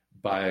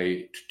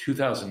 By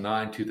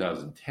 2009,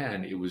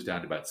 2010, it was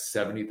down to about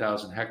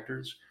 70,000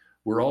 hectares.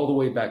 We're all the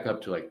way back up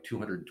to like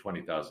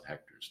 220,000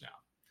 hectares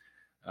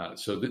now.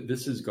 So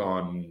this has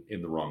gone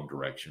in the wrong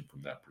direction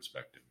from that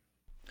perspective.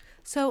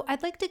 So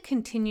I'd like to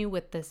continue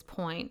with this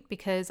point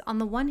because on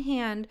the one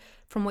hand,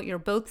 from what you're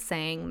both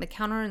saying, the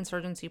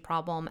counterinsurgency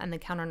problem and the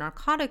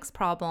counter-narcotics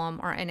problem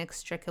are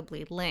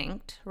inextricably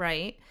linked,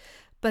 right?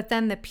 But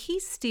then the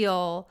peace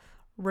deal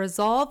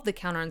resolved the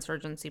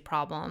counterinsurgency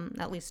problem,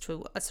 at least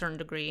to a certain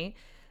degree,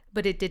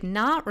 but it did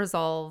not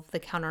resolve the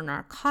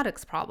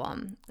counter-narcotics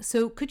problem.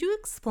 So could you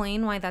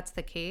explain why that's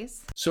the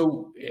case?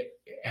 So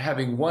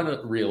having won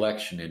a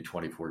re-election in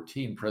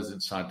 2014,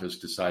 President Santos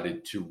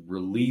decided to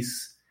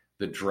release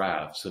the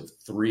drafts of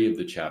 3 of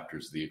the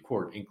chapters of the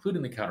accord,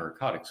 including the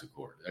counter-narcotics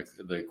accord,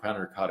 the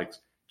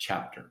counter-narcotics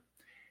chapter.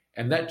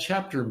 And that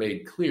chapter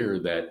made clear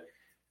that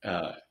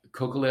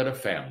Cocalera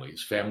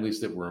families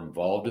that were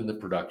involved in the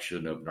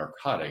production of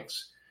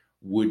narcotics,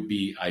 would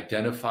be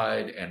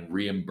identified and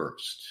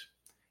reimbursed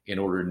in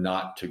order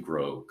not to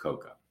grow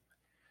coca.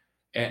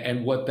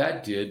 And what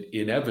that did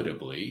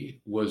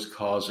inevitably was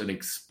cause an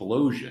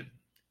explosion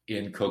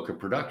in coca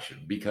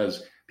production,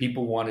 because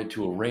people wanted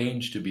to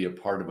arrange to be a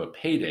part of a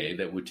payday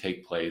that would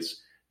take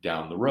place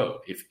down the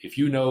road. If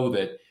you know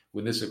that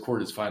when this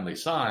accord is finally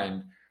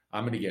signed,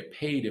 I'm going to get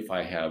paid if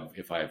I have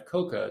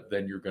coca,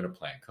 then you're going to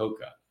plant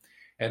coca.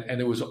 And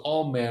there was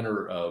all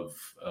manner of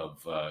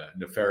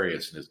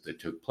nefariousness that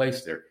took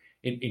place there,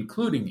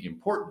 including,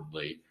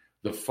 importantly,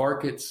 the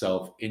FARC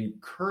itself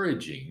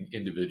encouraging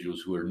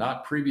individuals who are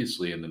not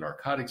previously in the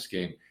narcotics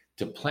game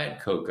to plant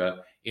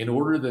coca in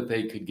order that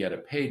they could get a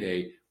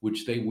payday,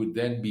 which they would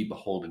then be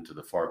beholden to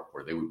the FARC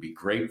for. They would be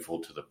grateful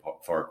to the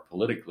FARC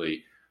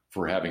politically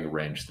for having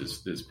arranged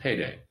this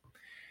payday.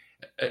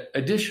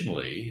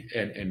 Additionally,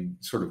 and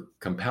sort of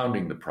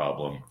compounding the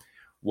problem,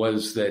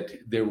 was that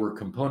there were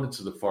components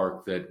of the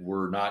FARC that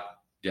were not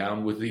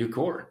down with the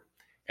accord.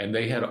 And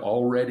they had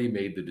already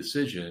made the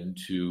decision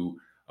to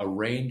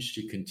arrange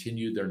to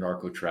continue their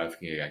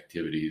narco-trafficking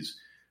activities,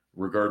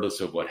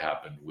 regardless of what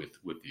happened with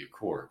the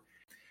accord.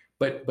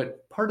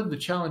 But part of the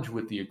challenge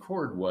with the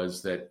accord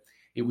was that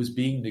it was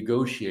being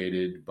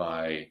negotiated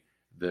by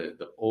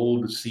the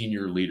old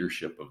senior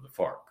leadership of the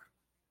FARC.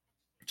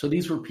 So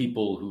these were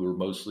people who were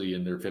mostly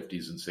in their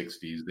 50s and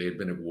 60s. They had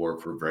been at war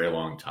for a very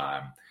long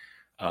time.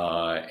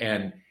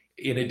 And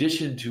in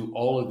addition to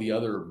all of the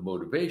other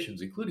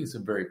motivations, including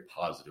some very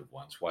positive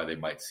ones, why they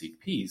might seek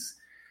peace,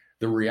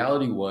 the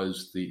reality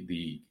was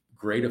the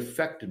great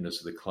effectiveness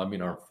of the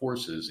Colombian armed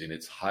forces in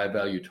its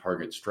high-value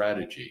target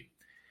strategy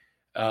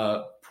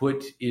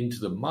put into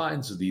the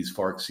minds of these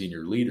FARC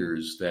senior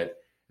leaders that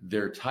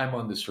their time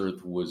on this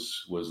earth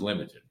was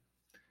limited,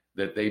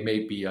 that they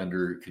may be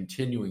under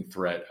continuing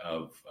threat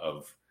of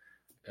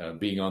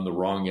being on the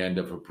wrong end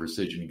of a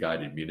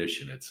precision-guided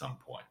munition at some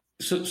point.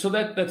 So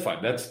that's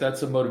fine.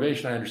 That's a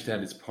motivation. I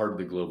understand it's part of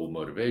the global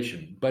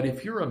motivation. But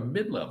if you're a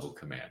mid-level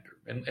commander,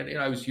 and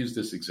I always use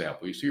this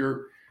example, so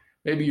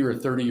maybe you're a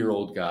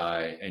 30-year-old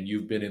guy and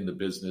you've been in the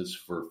business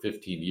for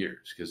 15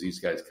 years, because these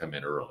guys come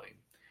in early.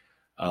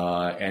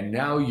 And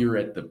now you're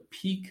at the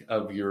peak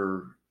of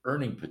your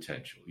earning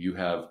potential. You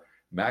have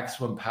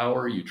maximum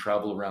power. You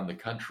travel around the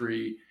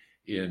country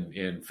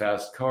in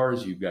fast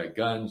cars. You've got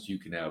guns. You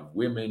can have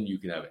women. You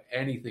can have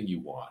anything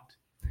you want.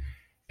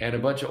 And a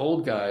bunch of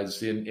old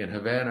guys in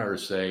Havana are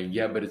saying,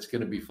 yeah, but it's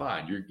going to be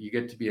fine. You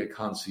get to be a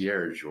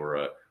concierge or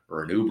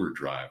an Uber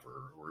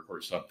driver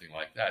or something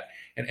like that.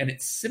 And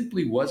it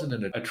simply wasn't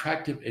an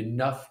attractive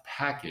enough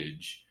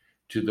package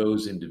to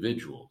those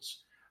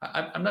individuals.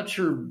 I'm not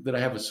sure that I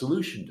have a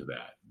solution to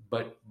that,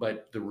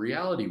 but the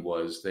reality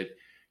was that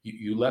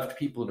you left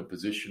people in a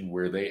position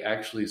where they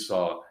actually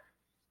saw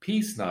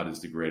peace not as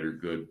the greater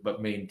good,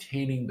 but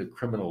maintaining the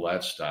criminal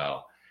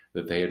lifestyle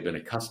that they had been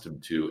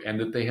accustomed to and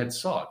that they had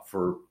sought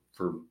for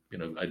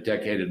a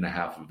decade and a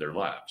half of their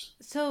lives.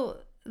 So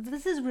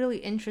this is really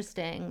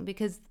interesting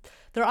because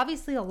there are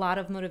obviously a lot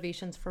of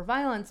motivations for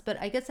violence, but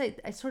I guess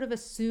I sort of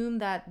assume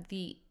that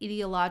the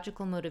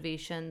ideological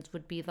motivations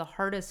would be the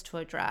hardest to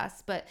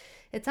address. But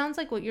it sounds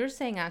like what you're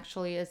saying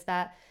actually is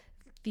that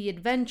the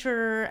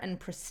adventure and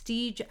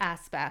prestige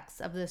aspects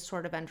of this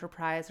sort of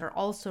enterprise are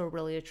also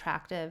really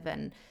attractive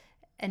and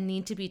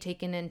need to be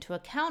taken into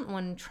account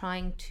when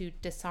trying to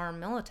disarm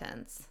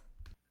militants.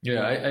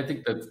 Yeah, I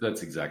think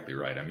that's exactly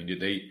right. I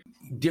mean,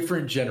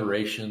 different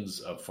generations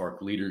of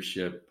FARC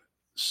leadership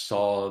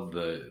saw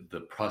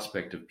the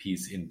prospect of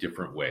peace in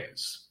different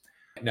ways.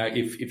 Now,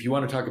 if you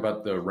want to talk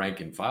about the rank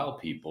and file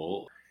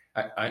people,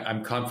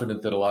 I'm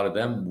confident that a lot of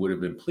them would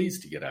have been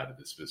pleased to get out of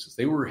this business.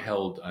 They were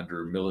held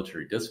under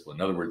military discipline.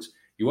 In other words,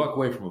 you walk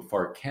away from a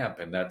FARC camp,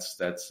 and that's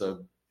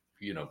the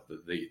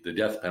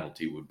death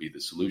penalty would be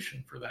the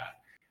solution for that.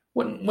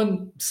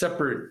 One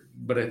separate,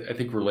 but I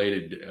think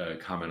related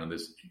comment on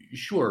this,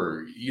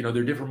 sure, there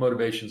are different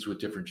motivations with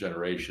different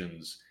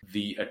generations.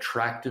 The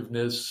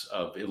attractiveness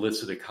of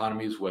illicit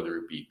economies, whether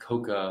it be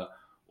coca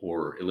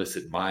or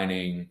illicit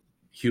mining,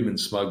 human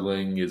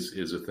smuggling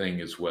is a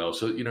thing as well.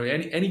 So,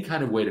 any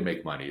kind of way to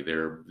make money,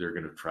 they're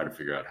going to try to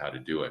figure out how to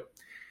do it.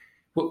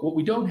 What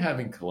we don't have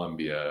in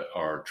Colombia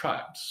are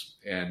tribes.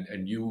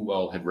 And you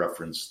all had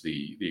referenced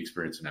the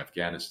experience in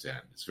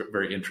Afghanistan. It's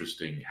very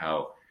interesting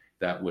how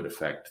that would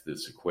affect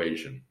this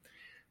equation.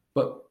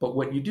 But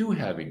what you do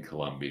have in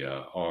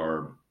Colombia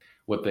are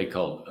what they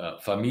call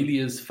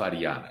familias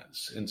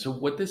farianas. And so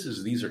what this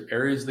is, these are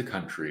areas of the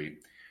country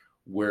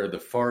where the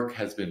FARC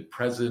has been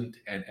present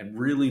and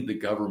really the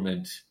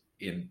government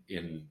in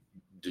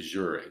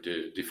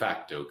de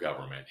facto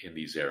government in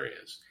these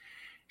areas.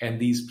 And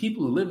these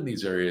people who live in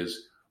these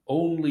areas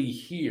only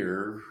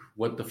hear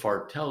what the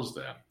FARC tells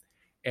them.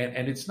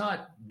 And it's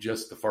not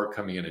just the FARC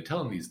coming in and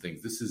telling these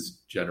things. This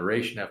is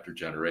generation after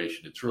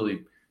generation. It's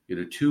really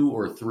 2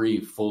 or 3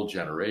 full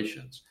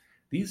generations.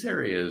 These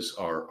areas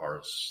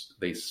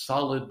they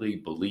solidly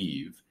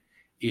believe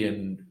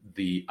in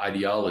the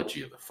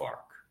ideology of the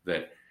FARC,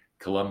 that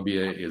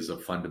Colombia is a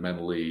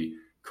fundamentally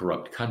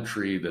corrupt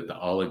country, that the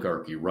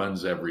oligarchy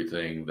runs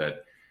everything,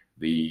 that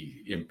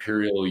the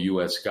imperial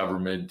U.S.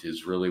 government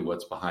is really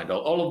what's behind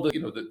all of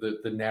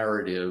the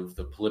narrative,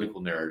 the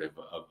political narrative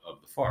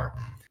of the FARC.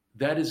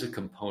 That is a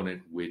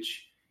component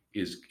which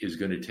is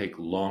going to take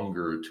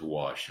longer to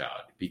wash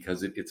out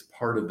because it's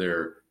part of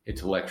their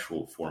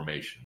intellectual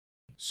formation.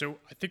 So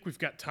I think we've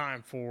got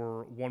time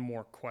for one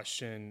more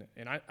question,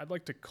 and I'd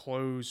like to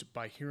close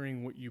by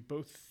hearing what you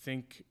both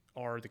think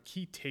are the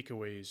key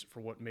takeaways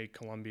for what made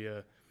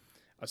Colombia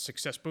a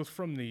success, both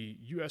from the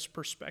U.S.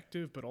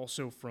 perspective, but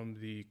also from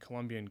the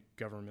Colombian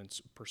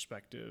government's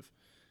perspective.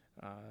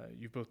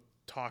 You've both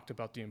talked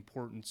about the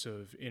importance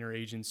of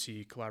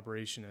interagency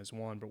collaboration as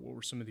one, but what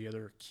were some of the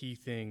other key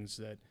things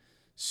that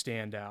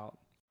stand out?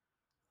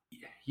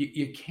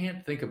 You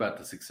can't think about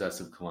the success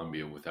of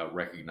Colombia without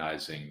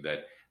recognizing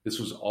that this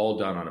was all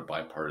done on a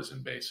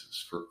bipartisan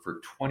basis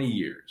for 20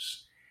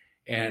 years.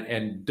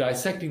 And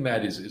dissecting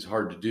that is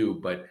hard to do,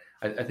 but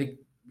I think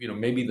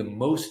maybe the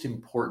most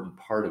important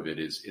part of it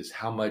is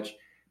how much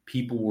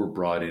people were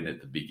brought in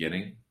at the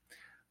beginning.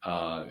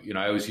 I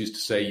always used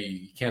to say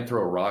you can't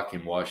throw a rock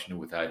in Washington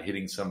without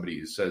hitting somebody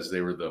who says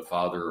they were the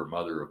father or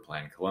mother of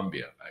Plan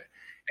Colombia. Right?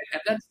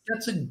 And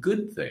that's a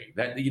good thing.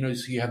 That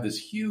so you have this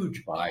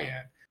huge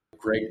buy-in.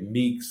 Greg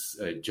Meeks,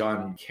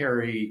 John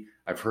Kerry.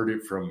 I've heard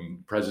it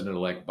from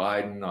President-elect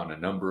Biden on a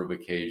number of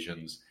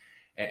occasions.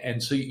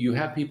 And so you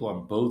have people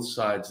on both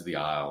sides of the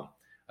aisle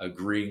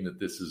agreeing that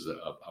this is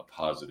a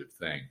positive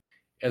thing.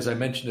 As I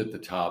mentioned at the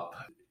top,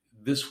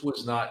 this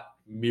was not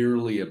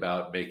merely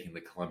about making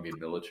the Colombian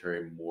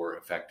military more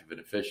effective and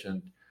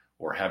efficient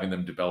or having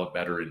them develop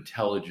better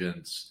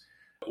intelligence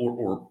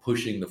or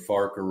pushing the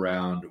FARC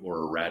around or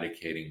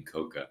eradicating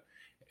coca.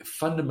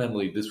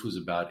 Fundamentally, this was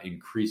about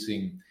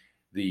increasing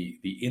the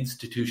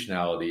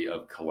institutionality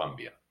of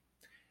Colombia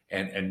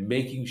and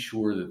making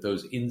sure that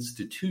those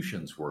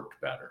institutions worked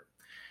better.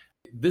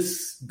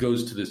 This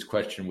goes to this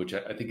question, which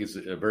I think is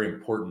a very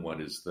important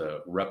one, is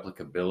the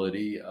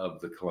replicability of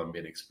the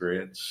Colombian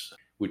experience,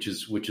 which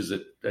is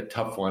a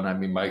tough one. I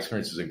mean, my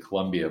experience is in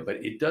Colombia, but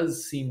it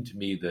does seem to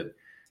me that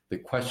the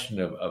question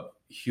of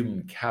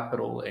human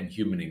capital and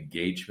human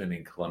engagement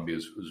in Colombia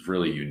was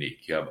really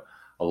unique. You have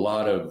a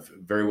lot of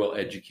very well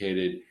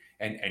educated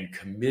and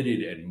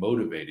committed and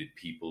motivated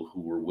people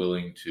who were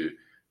willing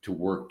to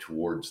work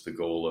towards the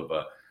goal of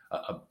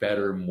a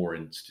better, more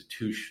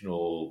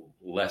institutional,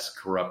 less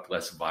corrupt,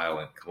 less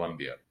violent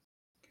Colombia.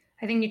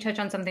 I think you touch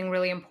on something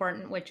really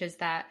important, which is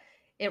that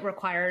it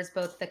requires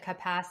both the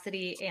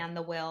capacity and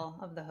the will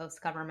of the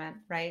host government,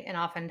 right? And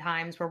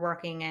oftentimes we're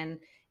working in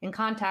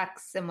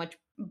contexts in which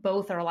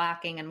both are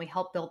lacking, and we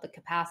help build the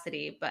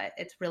capacity, but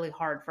it's really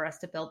hard for us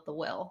to build the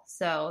will.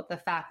 So the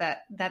fact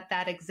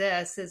that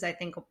exists is, I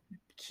think, a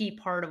key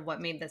part of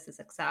what made this a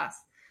success.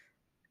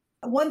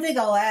 One thing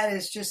I'll add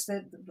is just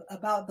that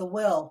about the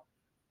will.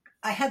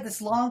 I had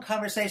this long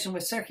conversation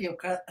with Sergio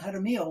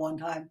Jaramillo one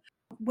time.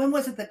 When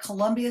was it the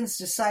Colombians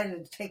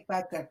decided to take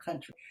back their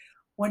country?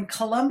 When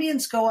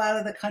Colombians go out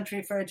of the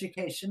country for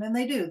education, and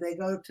they do, they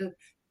go to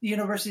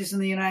universities in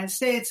the United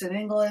States and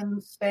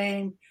England,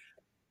 Spain,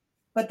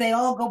 but they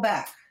all go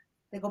back.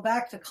 They go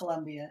back to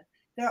Colombia.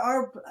 There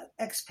are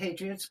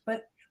expatriates,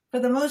 but for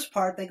the most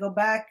part, they go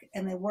back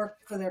and they work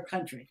for their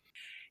country.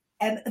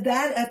 And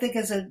that, I think,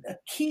 is a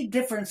key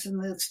difference in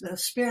the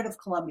spirit of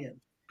Colombians,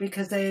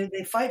 because they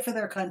fight for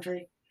their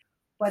country,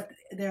 but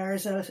there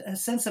is a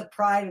sense of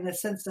pride and a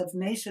sense of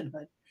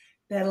nationhood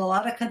that a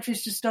lot of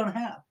countries just don't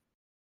have.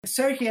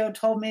 Sergio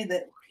told me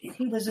that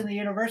he was in the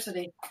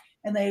university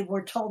and they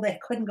were told they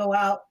couldn't go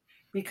out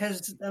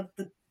because of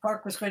the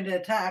FARC was going to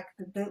attack.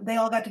 They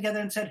all got together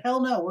and said,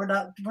 "Hell no, we're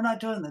not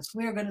doing this.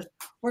 We're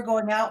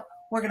going out.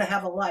 We're going to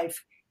have a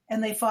life,"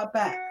 and they fought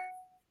back.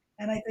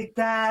 And I think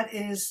that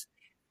is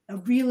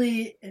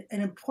really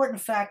an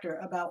important factor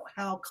about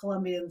how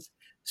Colombians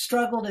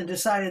struggled and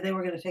decided they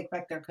were going to take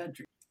back their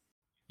country.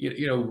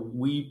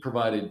 We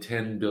provided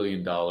 $10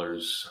 billion.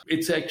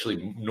 It's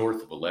actually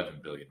north of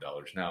 $11 billion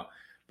now.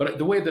 But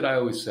the way that I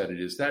always said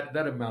it is that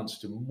amounts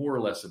to more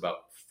or less about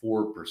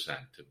 4%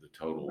 of the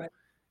total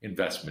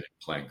investment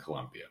in Plan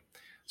Colombia.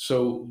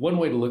 So one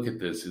way to look at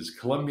this is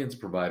Colombians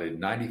provided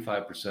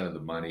 95% of the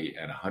money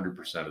and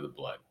 100% of the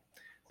blood.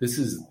 This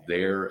is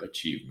their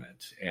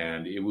achievement.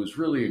 And it was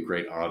really a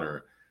great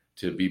honor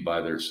to be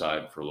by their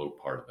side for a little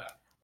part of that.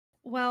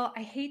 Well,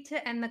 I hate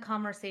to end the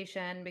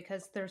conversation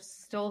because there's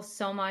still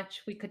so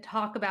much we could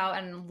talk about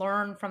and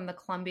learn from the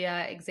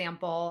Colombia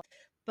example,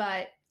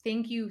 but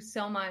thank you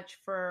so much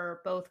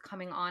for both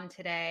coming on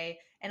today.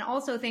 And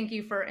also thank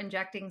you for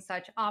injecting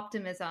such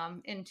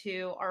optimism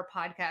into our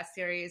podcast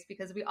series,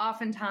 because we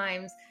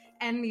oftentimes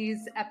end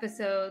these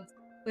episodes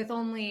with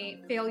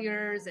only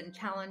failures and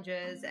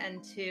challenges,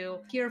 and to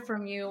hear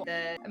from you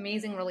the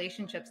amazing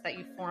relationships that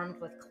you formed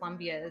with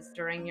Colombians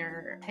during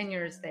your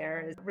tenures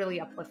there is really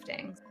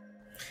uplifting.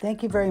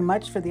 Thank you very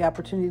much for the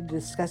opportunity to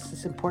discuss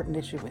this important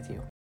issue with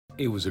you.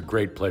 It was a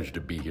great pleasure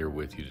to be here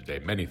with you today.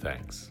 Many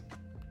thanks.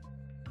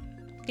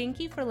 Thank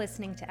you for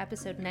listening to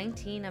episode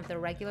 19 of the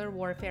Regular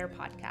Warfare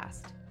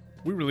Podcast.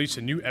 We release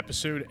a new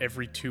episode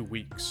every 2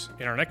 weeks.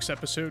 In our next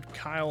episode,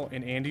 Kyle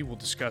and Andy will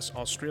discuss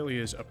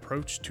Australia's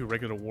approach to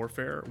regular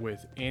warfare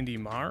with Andy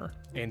Marr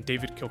and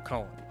David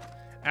Kilcullen.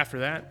 After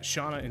that,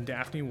 Shauna and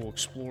Daphne will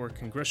explore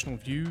congressional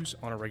views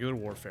on irregular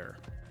warfare.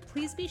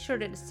 Please be sure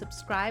to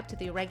subscribe to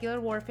the Irregular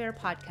Warfare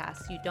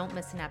Podcast so you don't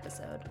miss an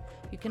episode.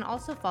 You can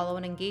also follow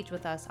and engage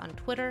with us on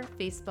Twitter,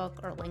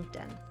 Facebook, or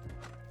LinkedIn.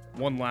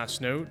 One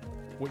last note,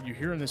 what you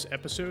hear in this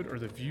episode are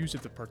the views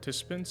of the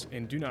participants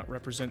and do not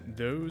represent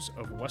those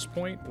of West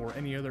Point or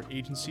any other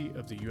agency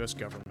of the U.S.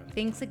 government.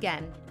 Thanks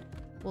again.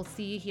 We'll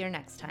see you here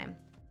next time.